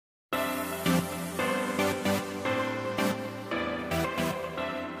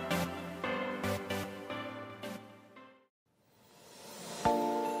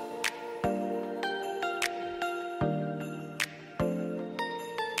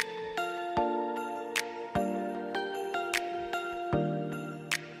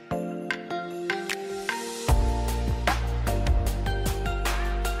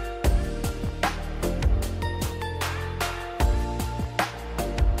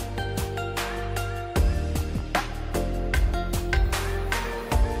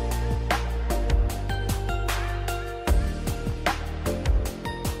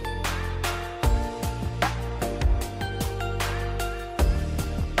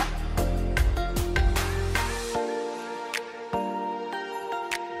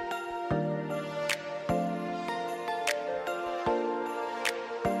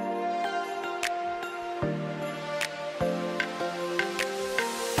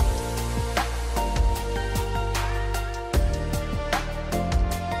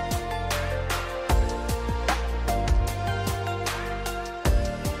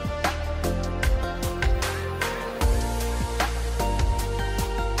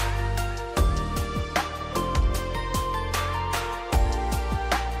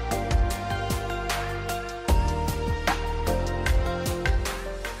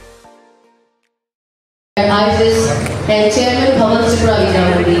and Chairman Bhavan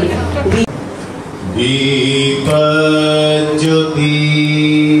Supravijamudi. Dipajyoti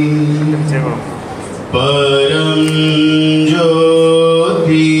Param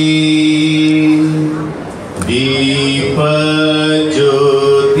Jyoti Dipajyoti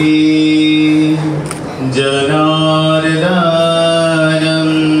Janardanam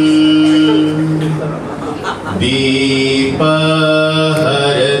Dipaharatu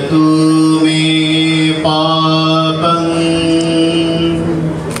me papam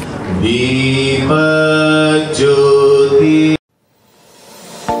Dipajyoti.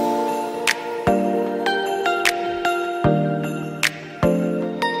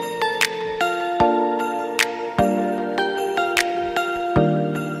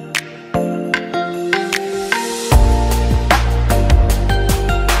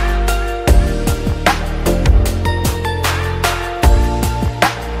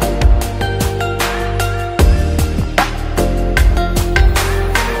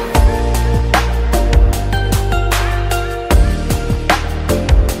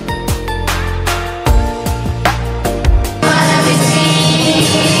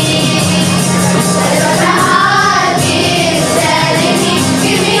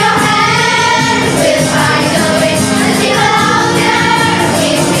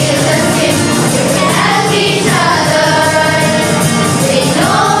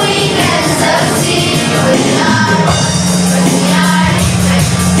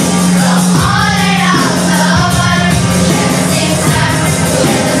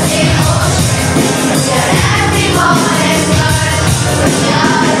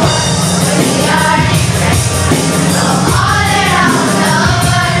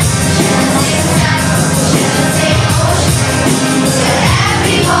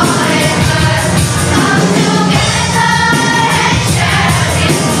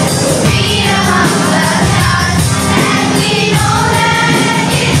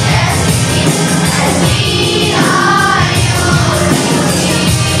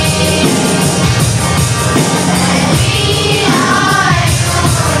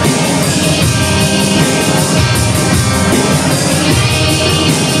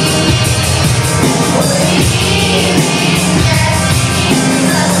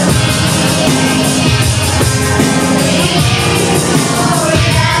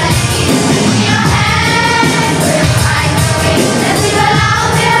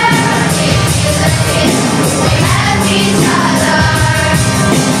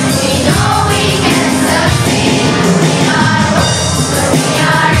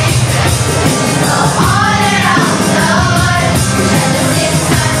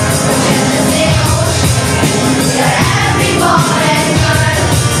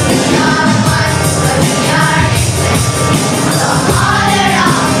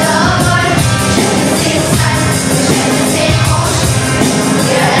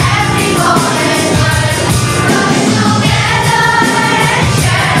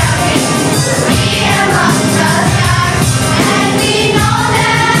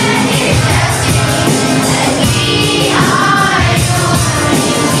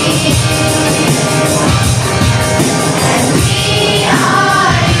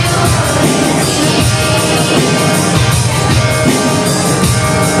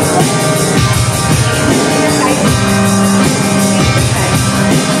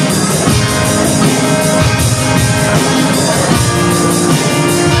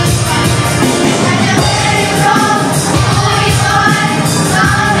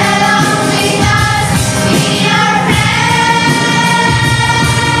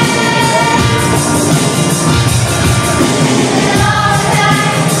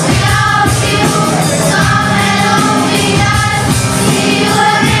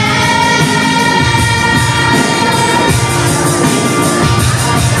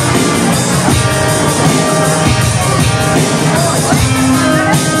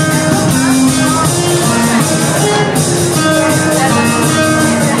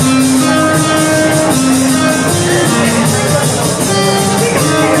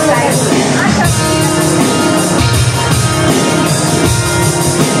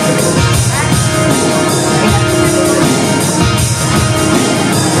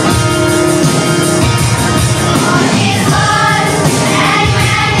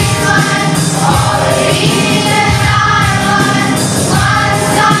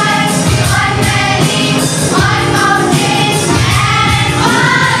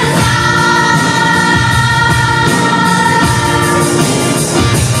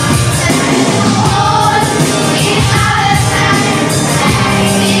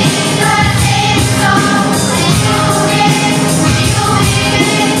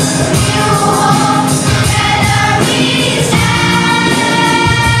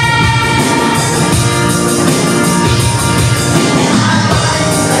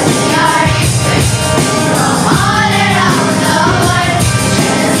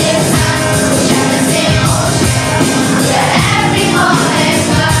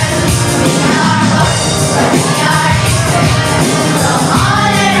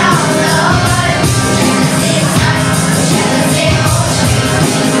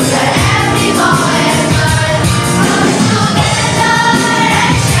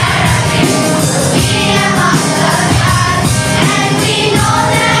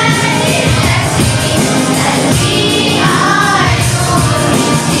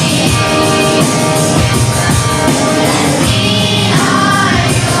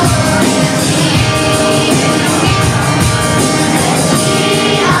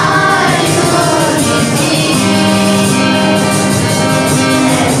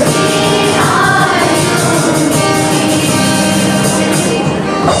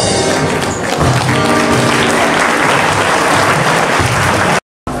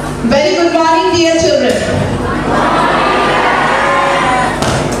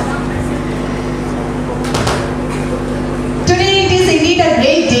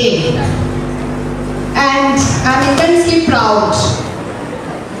 I'm immensely proud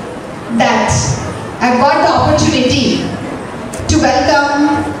that I've got the opportunity to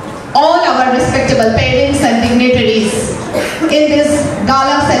welcome all our respectable parents and dignitaries in this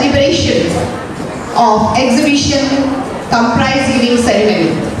gala celebration of exhibition cum prize giving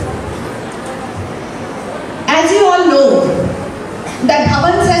ceremony. As you all know, that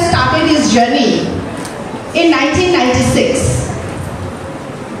Bhavan has started his journey in 1996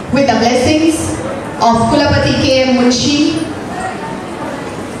 with the blessings of Kulapati K.M. Munshi,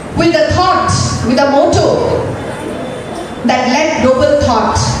 with the thought, with the motto that let global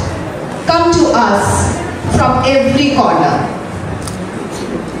thought come to us from every corner.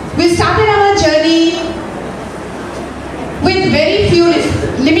 We started our journey with very few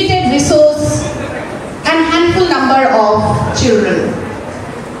limited resource and handful number of children.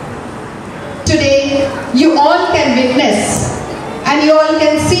 Today, you all can witness and you all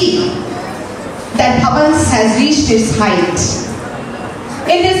can see that Bhavan has reached its height.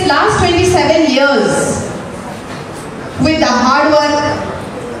 In this last 27 years, with the hard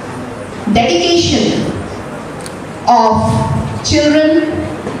work, dedication of children,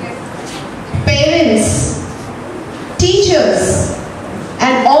 parents, teachers,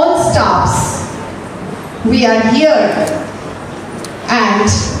 and all staffs, we are here and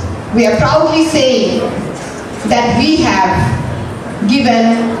we are proudly saying that we have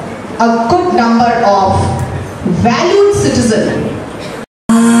given a good number of valued citizens.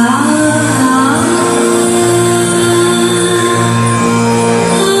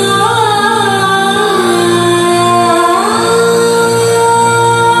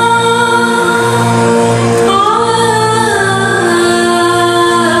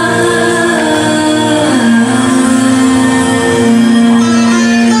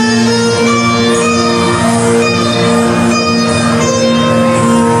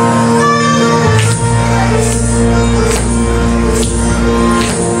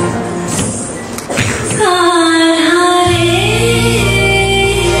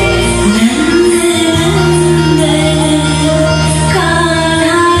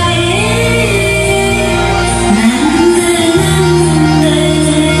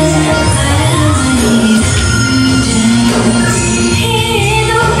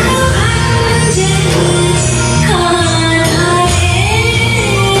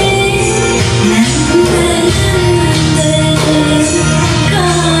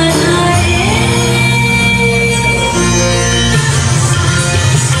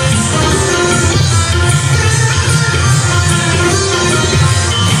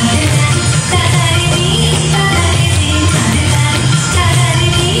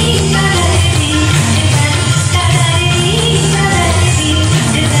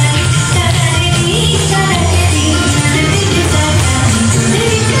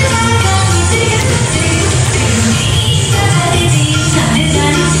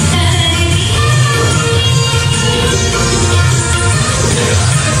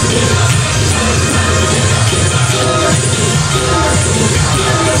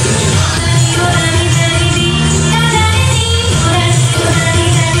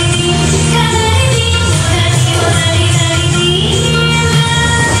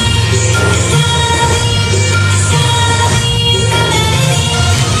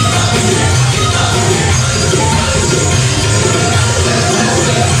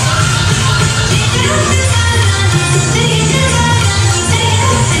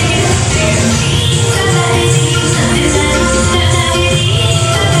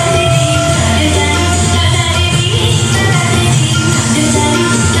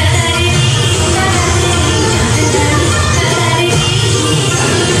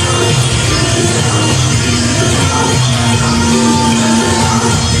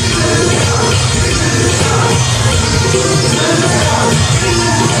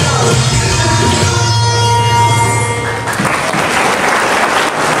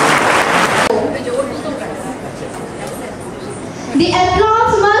 The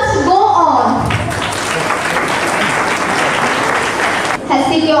applause must go on. Has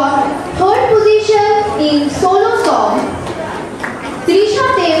secured third position in solo song. Trisha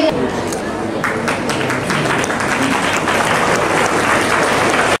Dev.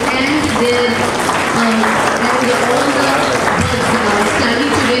 And their all the study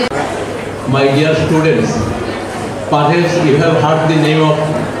today. My dear students, perhaps you have heard the name of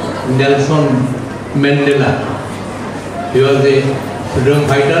Nelson Mandela. He was a freedom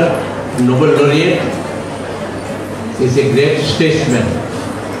fighter, Nobel laureate. He is a great statesman.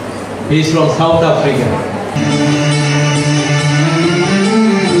 He is from South Africa.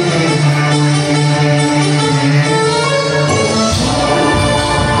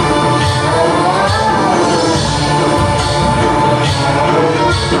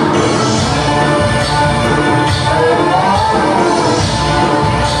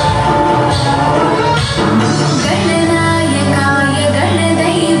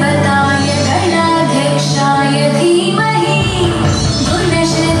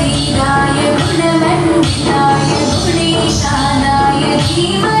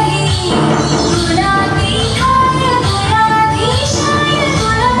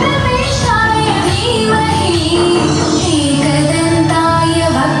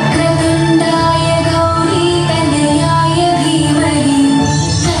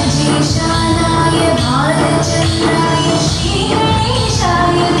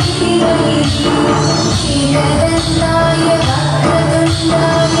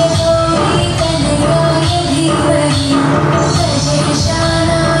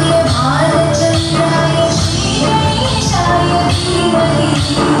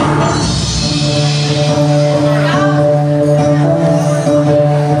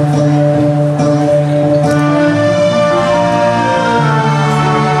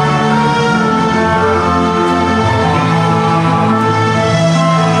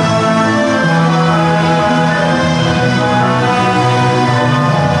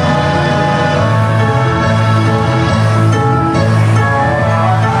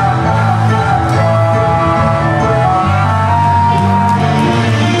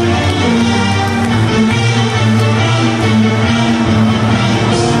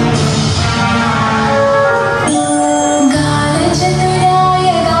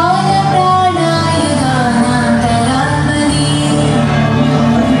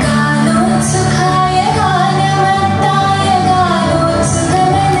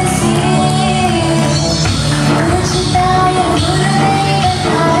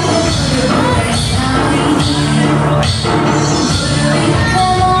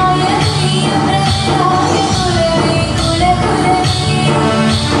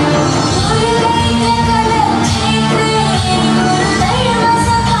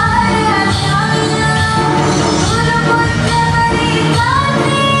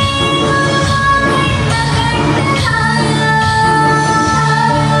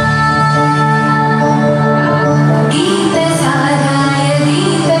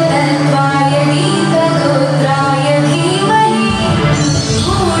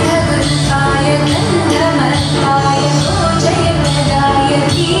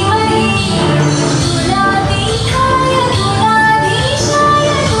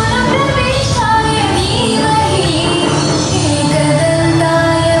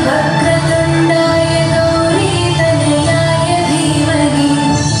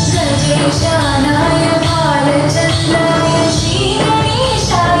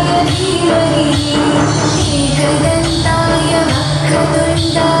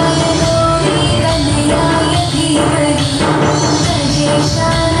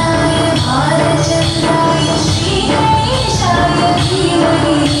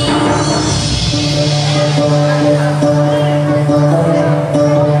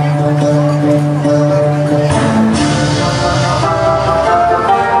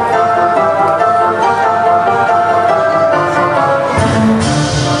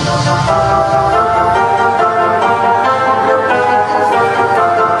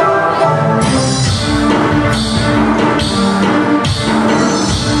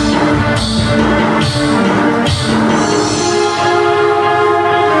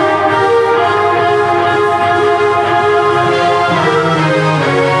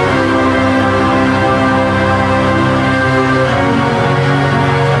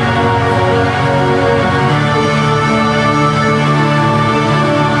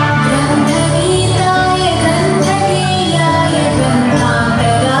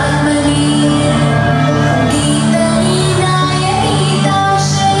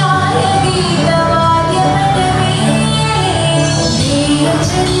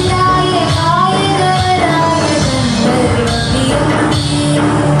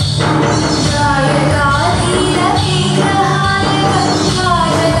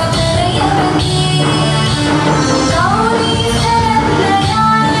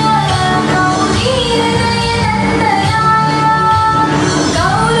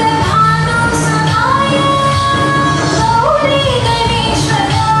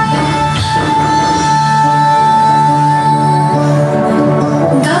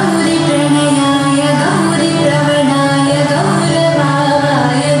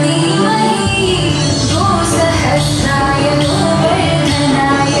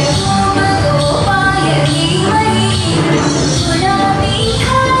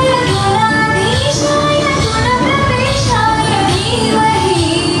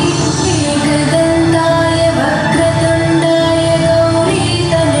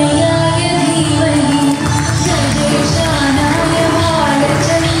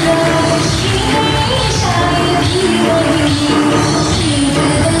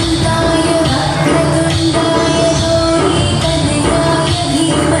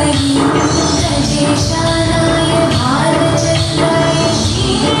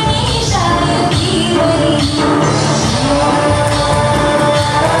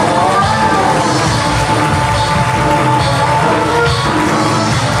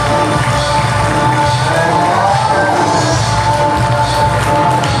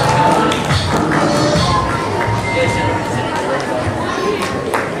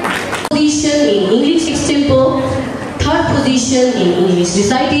 position in English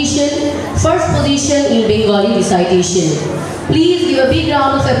recitation, first position in Bengali recitation. Please give a big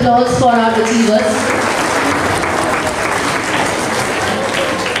round of applause for our achievers.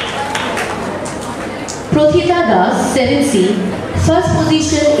 Prothita Das, 7C, first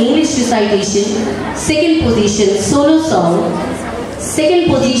position English recitation, second position solo song, second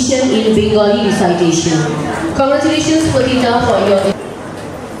position in Bengali recitation. Congratulations Prothita for your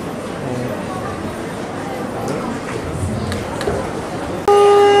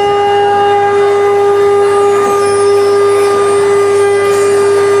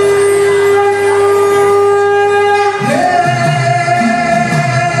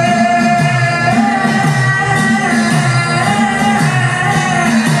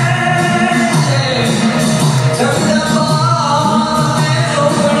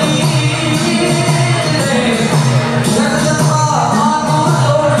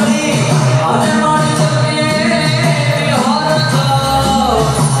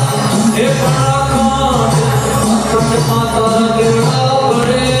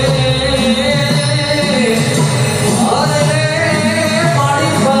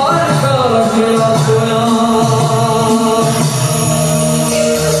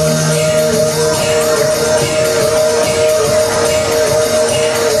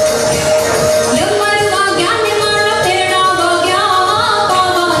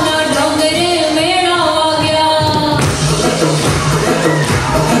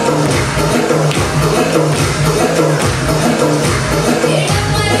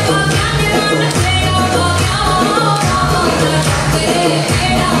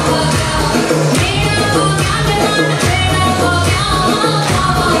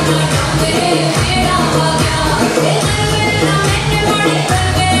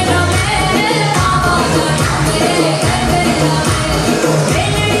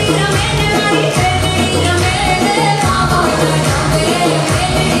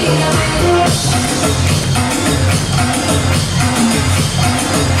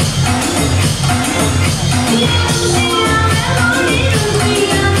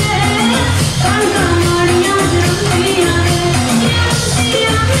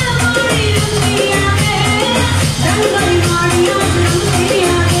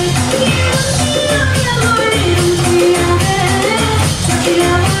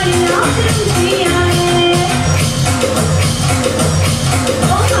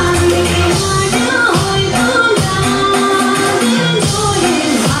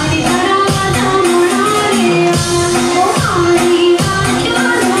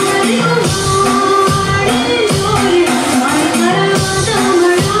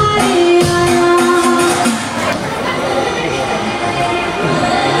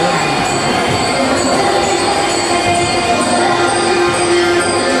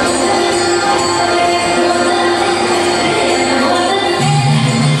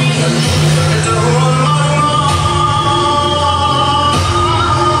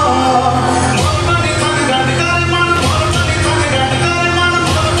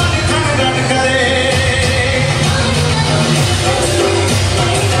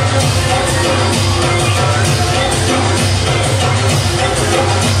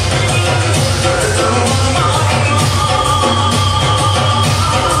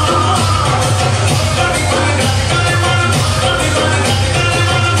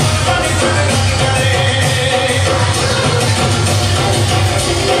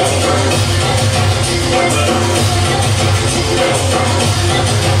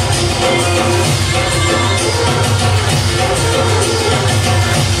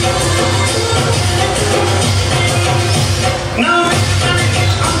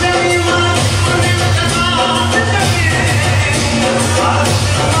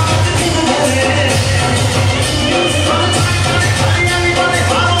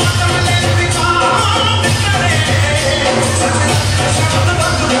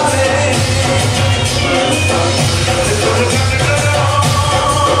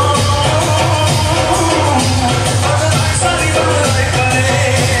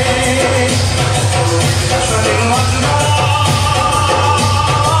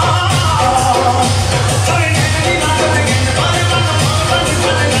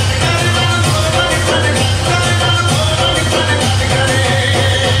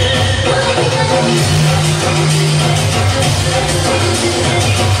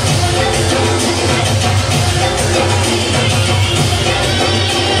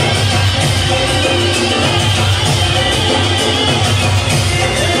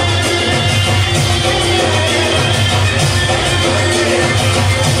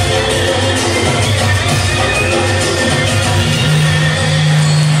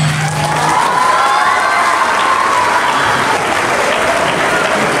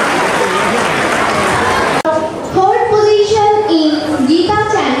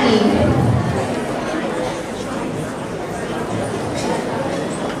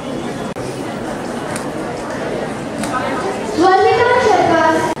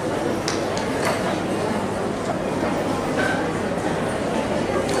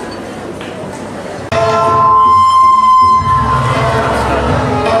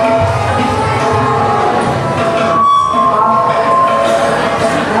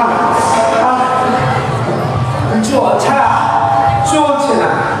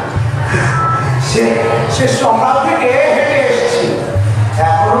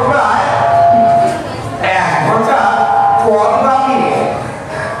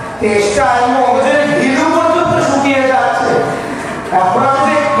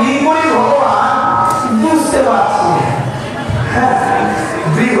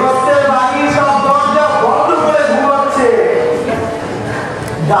গৃহস্থের বাড়ি সব দরজা বন্ধ করে ঘুমাচ্ছে,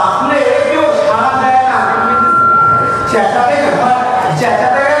 ডাকলে কেউ সাড়া দেয় না, চেঁচাতে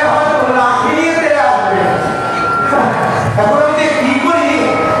গেলে হয়তো লাঠি নিয়ে তেড়ে আসবে। এখন আমি যে কি করি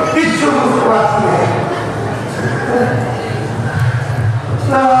কিচ্ছু বুঝতে পারছি না।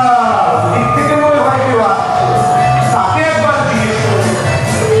 দিক থেকে মনে হয় কেউ আসছে, তাকে একবার জিজ্ঞেস করি।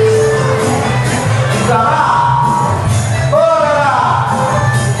 দাদা, ও দাদা,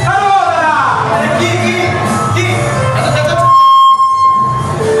 হ্যালো দাদা, কি কি কি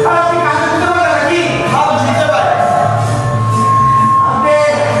আপনি কানে শুনতে পারেন নাকি? ভালো শুনতে পাই।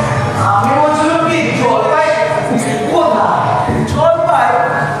 আমি বলছিলাম কি জলপাই কোথায়?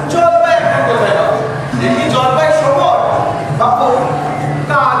 জলপাই একটা কোথায় বাবু? দেখি জলপাই সমর বাবু,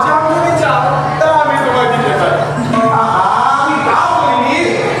 কাঁচা আম যদি চাও তা আমি তোমায় দিতে পারি। আমি তাও বলিনি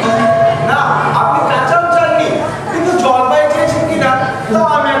না, আপনি কাঁচা আম চাননি, কিন্তু জলপাই চেয়েছেন কিনা তা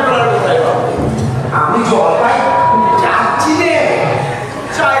আমি আপনার কোথায় পাবো? আমি জলপাই চাচ্ছি রে,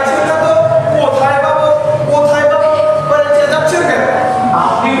 চাইছেন না তো কোথায় পাবো বলে চেঁচাচ্ছেন কেন?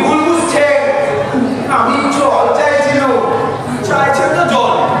 আপনি ভুল বুঝছেন, আমি জল চাইছেন তো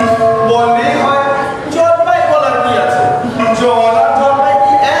জল বললেই হয়। জলপাই বলার কি আছে? জল আর জলপাই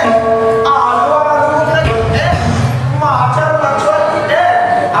কি এক? আলু আর আলু কোথায় এক? মাছ আর মাছ আর কি এক?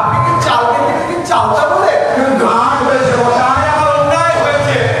 আপনি কি চাল খেতে কি চালটা বলে? ঘাট হয়েছে মশাই, আমার অন্যায়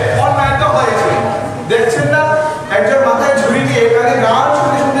হয়েছে। অন্যায় তো হয়েছে, দেখছেন না একজন মাথায় ঝুড়ি দিয়ে এখানে গান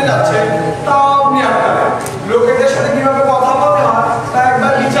শুনতে যাচ্ছে, তাও আপনি আটকালেন। লোকেদের সাথে কিভাবে কথা বলতে হয় তা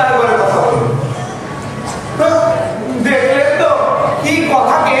একবার বিচার করে কথা বলুন। দেখলেন তো কি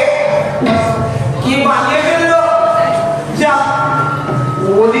কথাকে কি বানিয়ে ফেললো। যা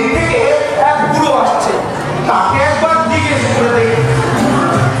ওদিক থেকে এক বুড়ো আসছে, তাকে একবার জিজ্ঞেস করে দেখি।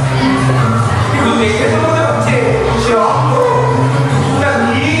 কিন্তু দেখে তো মনে হচ্ছে সে অন্ধ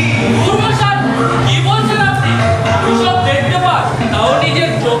নাকি? কি বলছেন আপনি? আমি সব দেখতে পাই, তাও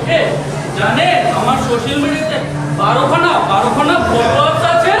নিজের চোখে। জানেন আমার সোশ্যাল মিডিয়াতে 12খানা ফলোয়ার্স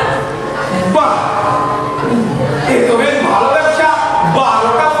আছে। বাহ, এ তো বেশ ভালো ব্যবসা।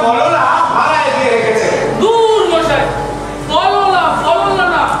 12টা ফলোরা ভাড়ায় দিয়ে রেখেছে। দূর মশাই,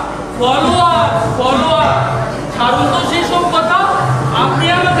 ফলোয়ার ছাড়ুন তো সেসব কথা। আপনি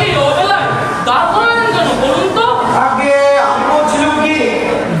আমাকে অবেলায় দাঁড় করালেন কেন বলুন তো? আগে আমি বলছিলাম কি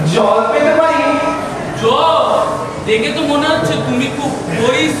জল পেতে পারি? জল দেখে তো মনে হচ্ছে তুমি খুব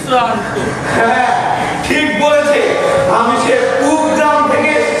পরিশ্রান্ত। হ্যাঁ ঠিক বলেছে, আমি সে কুগ্রাম থেকে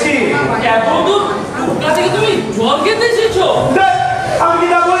এসেছি। এত দূর কুকা থেকে তুমি জল খেতে এসেছো? দেখ, আমি কি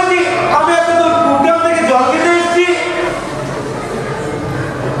তা বলেছি আমি এত দূর কুগ্রাম থেকে জল খেতে এসেছি?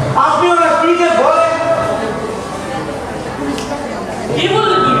 আপনি ওরা কি যে বলেন? কি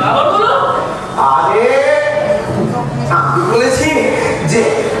বললে তুমি? আবার বলো। আরে আমি বলেছি যে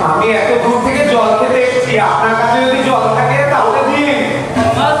আমি এত দূর থেকে জল খেতে এসেছি, আপনার কাছে যদি জল থাকে তাহলে দিন।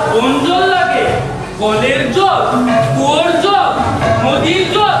 আমার কোন জল লাগে? কলের জল, কুয়োর জল, নদীর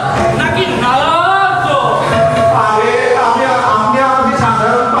জল নাকি নালার জল? আরে আপনি আমাকে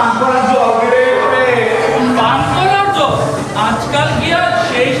সাধারণ পান করার জল দেবে। পান করার জল? আজকাল কি আর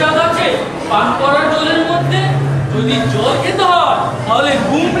সেই স্বাদ আছে পান করার জলের মধ্যে? যদি জল খেতে হয় তাহলে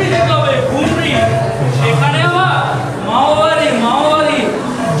ঘুমড়ি যেতে হবে, ঘুমড়ি। সেখানে আমার মাওয়ারি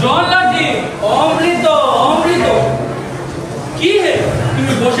জল লাগে অমৃত। কি হে,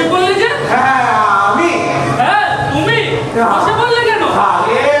 তুমি বসে পড়লে যে? হ্যাঁ তুমি বসে পড়লে কেন?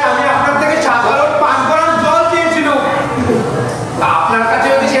 আরে আমি আপনার থেকে সাধারণ পান করার জল চেয়েছিলাম, আপনার কাছে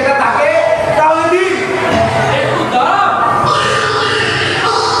যদি সেটা থাকে তাহলে দিন। একটু দাঁড়াও।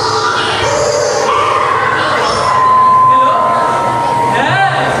 Hello,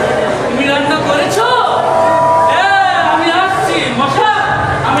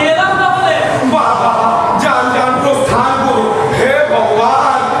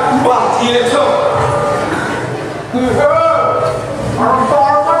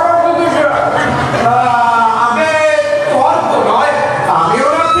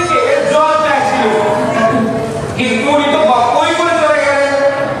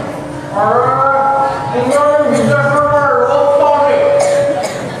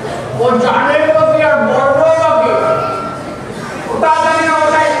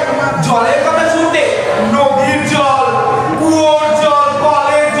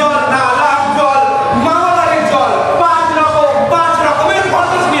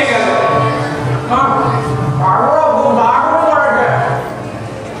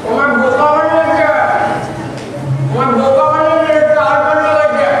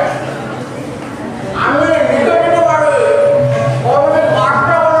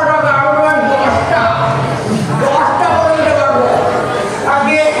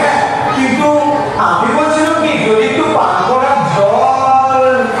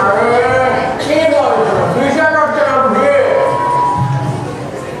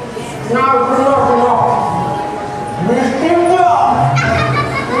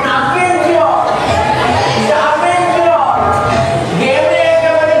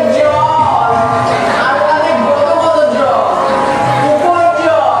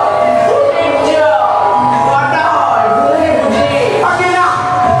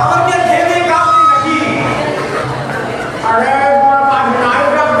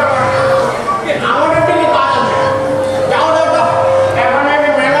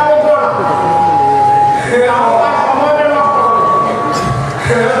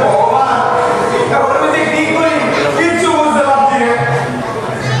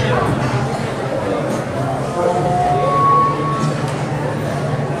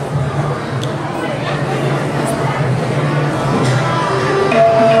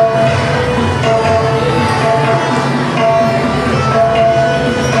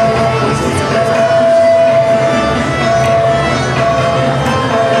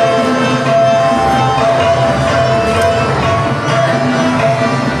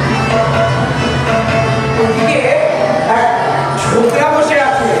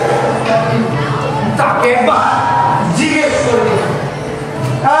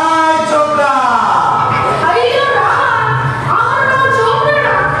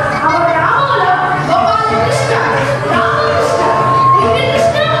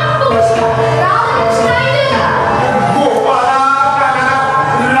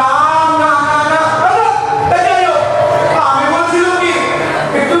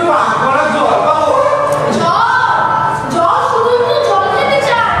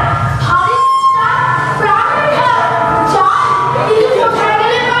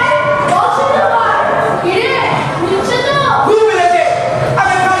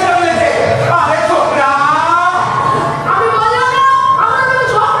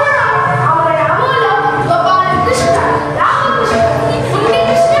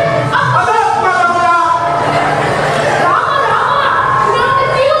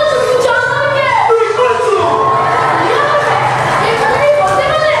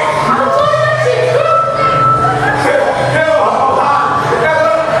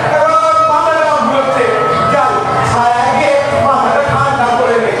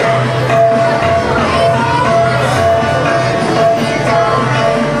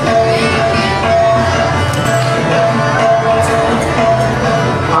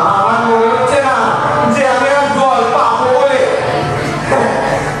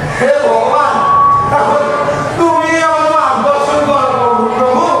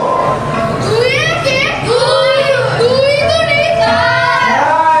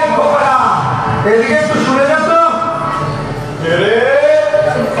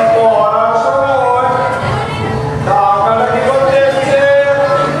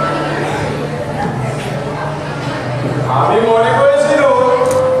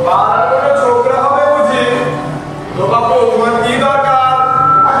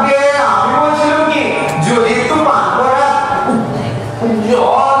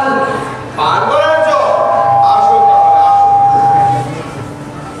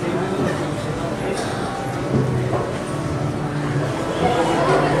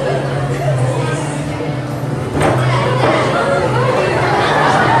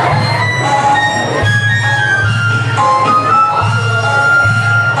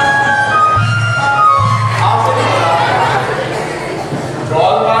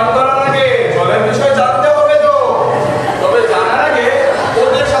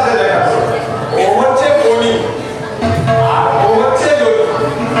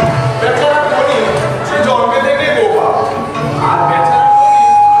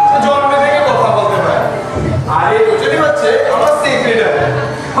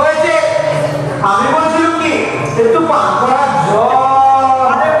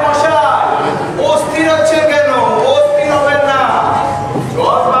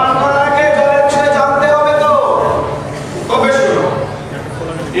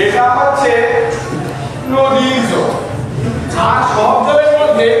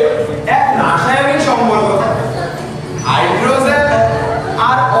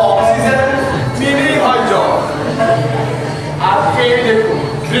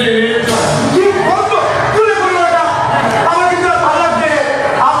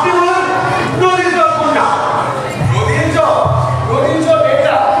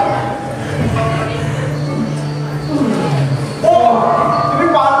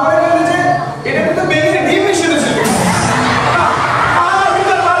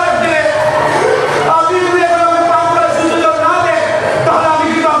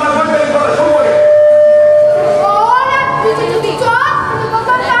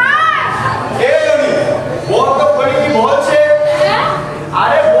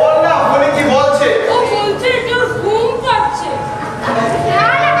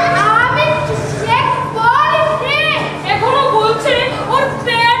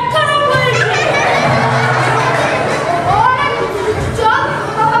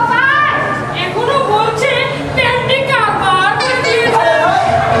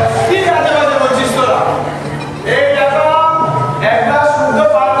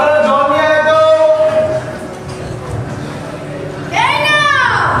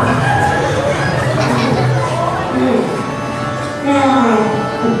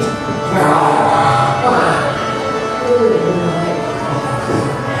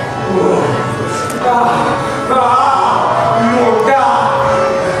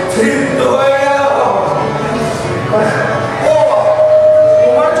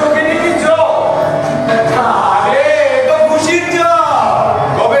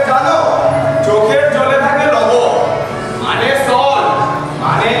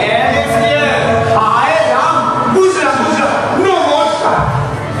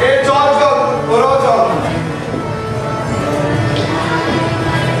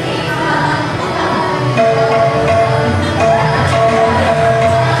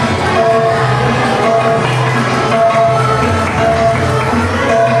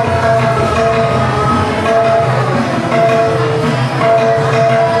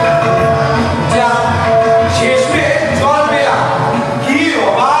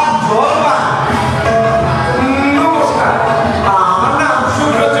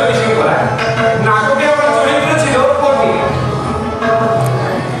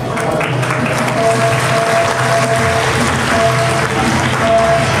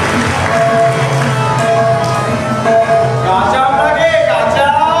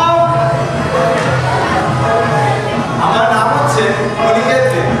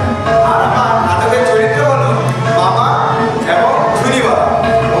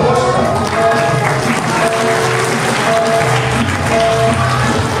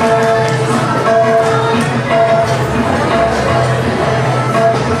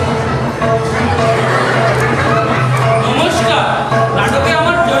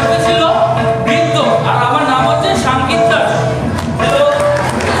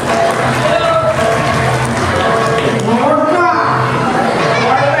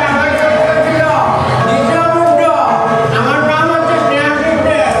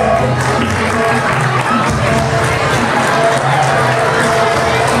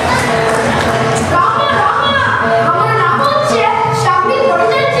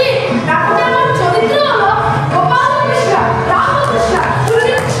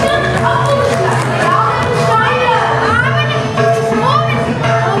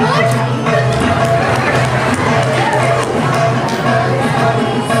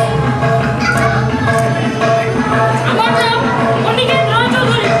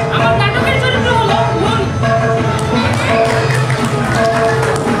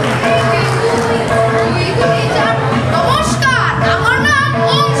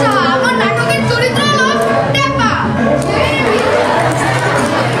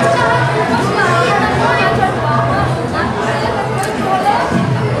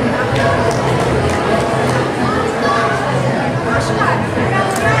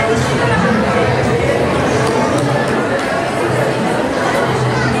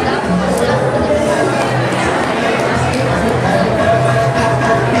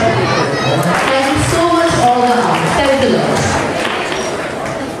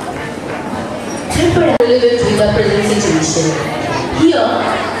 position. Here,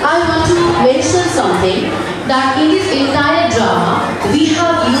 I want to mention something that in this entire drama, we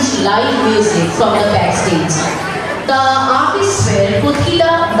have used live music from the backstage. The artists were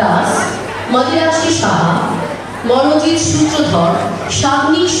Puthila Das, Madhurashi Shaha, Manojit Sutradhar,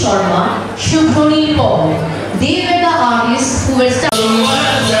 Shavni Sharma, Shubhronil Paul. They were the artists who were